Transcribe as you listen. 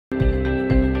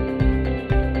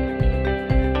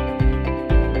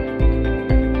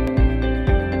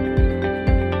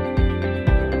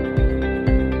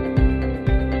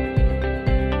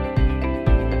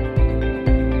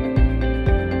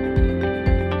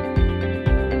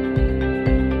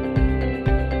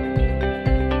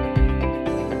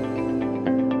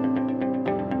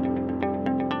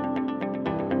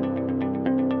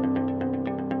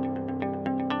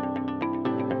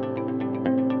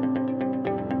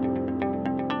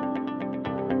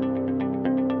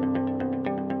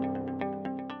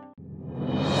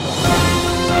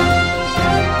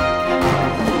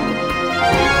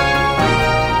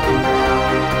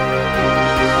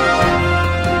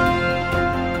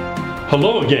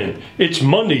Hello again. It's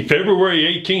Monday, February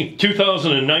 18th,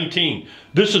 2019.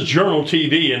 This is Journal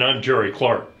TV and I'm Jerry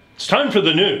Clark. It's time for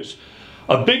the news.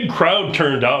 A big crowd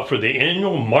turned out for the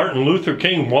annual Martin Luther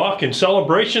King Walk in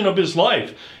celebration of his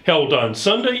life, held on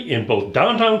Sunday in both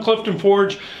downtown Clifton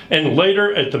Forge and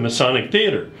later at the Masonic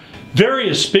Theater.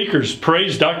 Various speakers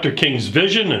praised Dr. King's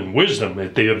vision and wisdom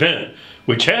at the event,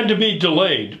 which had to be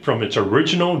delayed from its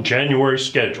original January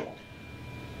schedule.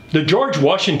 The George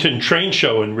Washington Train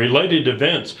Show and related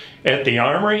events at the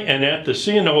Armory and at the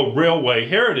C&O Railway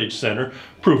Heritage Center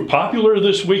proved popular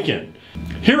this weekend.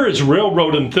 Here is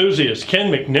railroad enthusiast Ken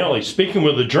McNally speaking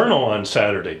with the Journal on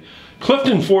Saturday.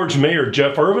 Clifton Forge Mayor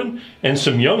Jeff Irvin and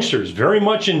some youngsters very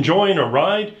much enjoying a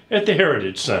ride at the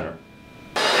Heritage Center.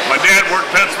 My dad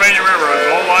worked Pennsylvania River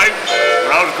his whole life.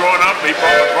 When I was growing up, he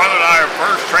brought my brother and I our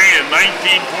first train in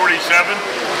 1947.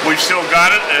 We've still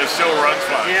got it, and it still runs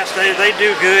fine. Yes, they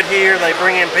do good here. They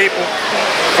bring in people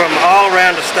from all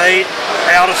around the state,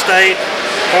 out of state,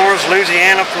 Forest,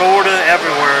 Louisiana, Florida,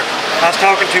 everywhere. I was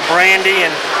talking to Brandy, and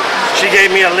she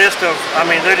gave me a list of,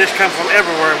 they just come from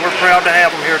everywhere, and we're proud to have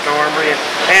them here at the Armory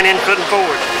and in Clifton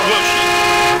Forge.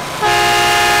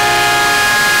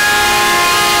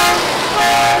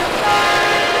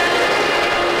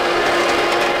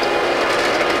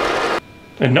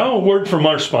 And now a word from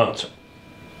our sponsor.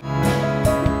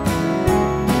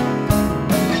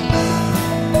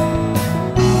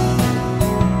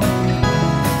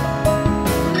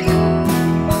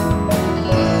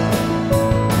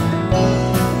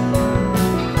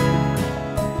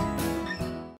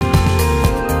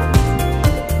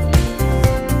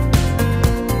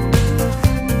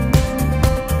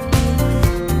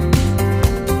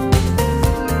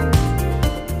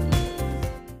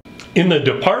 In the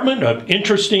Department of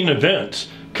Interesting Events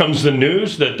comes the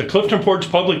news that the Clifton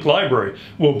Forge Public Library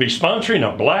will be sponsoring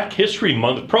a Black History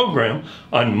Month program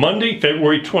on Monday,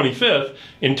 February 25th,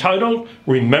 entitled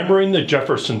Remembering the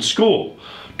Jefferson School.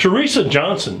 Teresa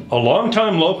Johnson, a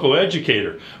longtime local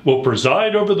educator, will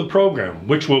preside over the program,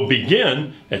 which will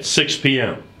begin at 6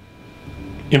 p.m.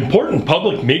 Important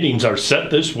public meetings are set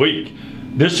this week.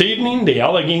 This evening, the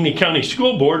Alleghany County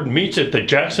School Board meets at the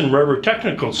Jackson River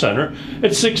Technical Center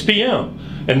at 6 p.m.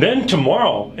 And then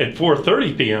tomorrow at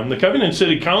 4:30 p.m., the Covington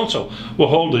City Council will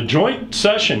hold a joint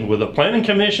session with the Planning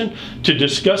Commission to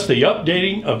discuss the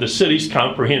updating of the city's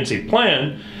comprehensive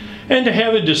plan and to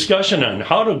have a discussion on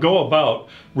how to go about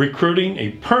recruiting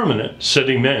a permanent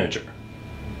city manager.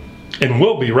 And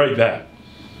we'll be right back.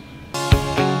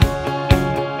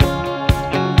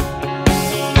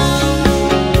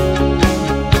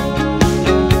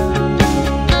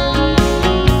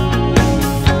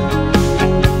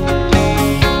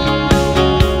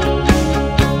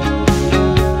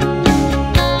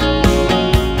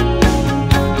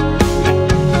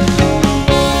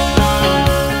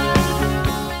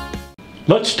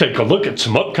 Let's take a look at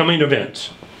some upcoming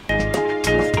events.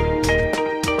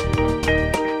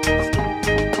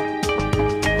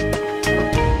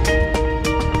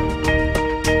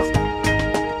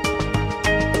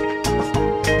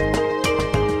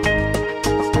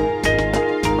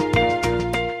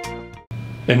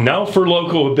 And now for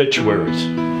local obituaries.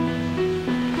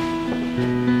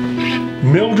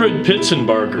 Mildred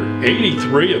Pitzenbarger,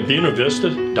 83 of Buena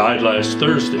Vista, died last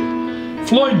Thursday.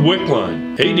 Floyd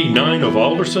Wickline, 89 of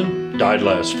Alderson, died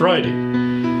last Friday.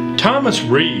 Thomas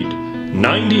Reed,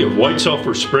 90 of White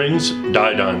Sulphur Springs,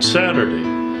 died on Saturday.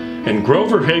 And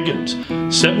Grover Higgins,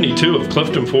 72 of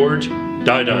Clifton Forge,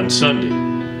 died on Sunday.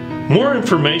 More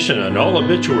information on all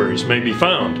obituaries may be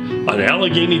found on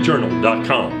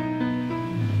AlleganyJournal.com.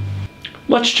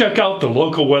 Let's check out the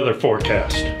local weather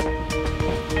forecast.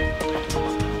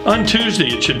 On Tuesday,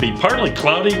 it should be partly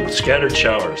cloudy with scattered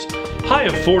showers. High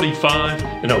of 45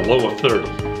 and a low of 30.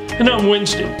 And on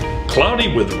Wednesday,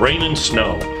 cloudy with rain and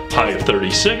snow. High of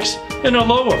 36 and a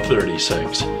low of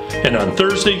 36. And on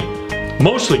Thursday,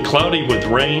 mostly cloudy with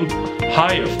rain.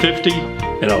 High of 50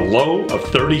 and a low of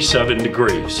 37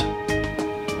 degrees.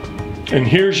 And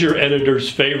here's your editor's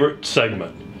favorite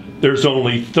segment. There's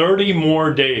only 30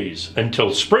 more days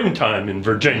until springtime in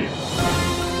Virginia.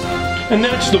 And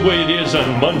that's the way it is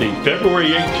on Monday, February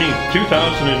 18th,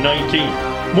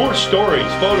 2019. More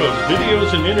stories, photos,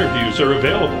 videos, and interviews are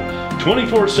available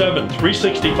 24/7,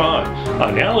 365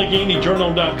 on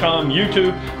AlleganyJournal.com,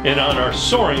 YouTube, and on our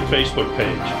soaring Facebook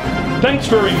page. Thanks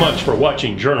very much for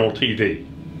watching Journal TV.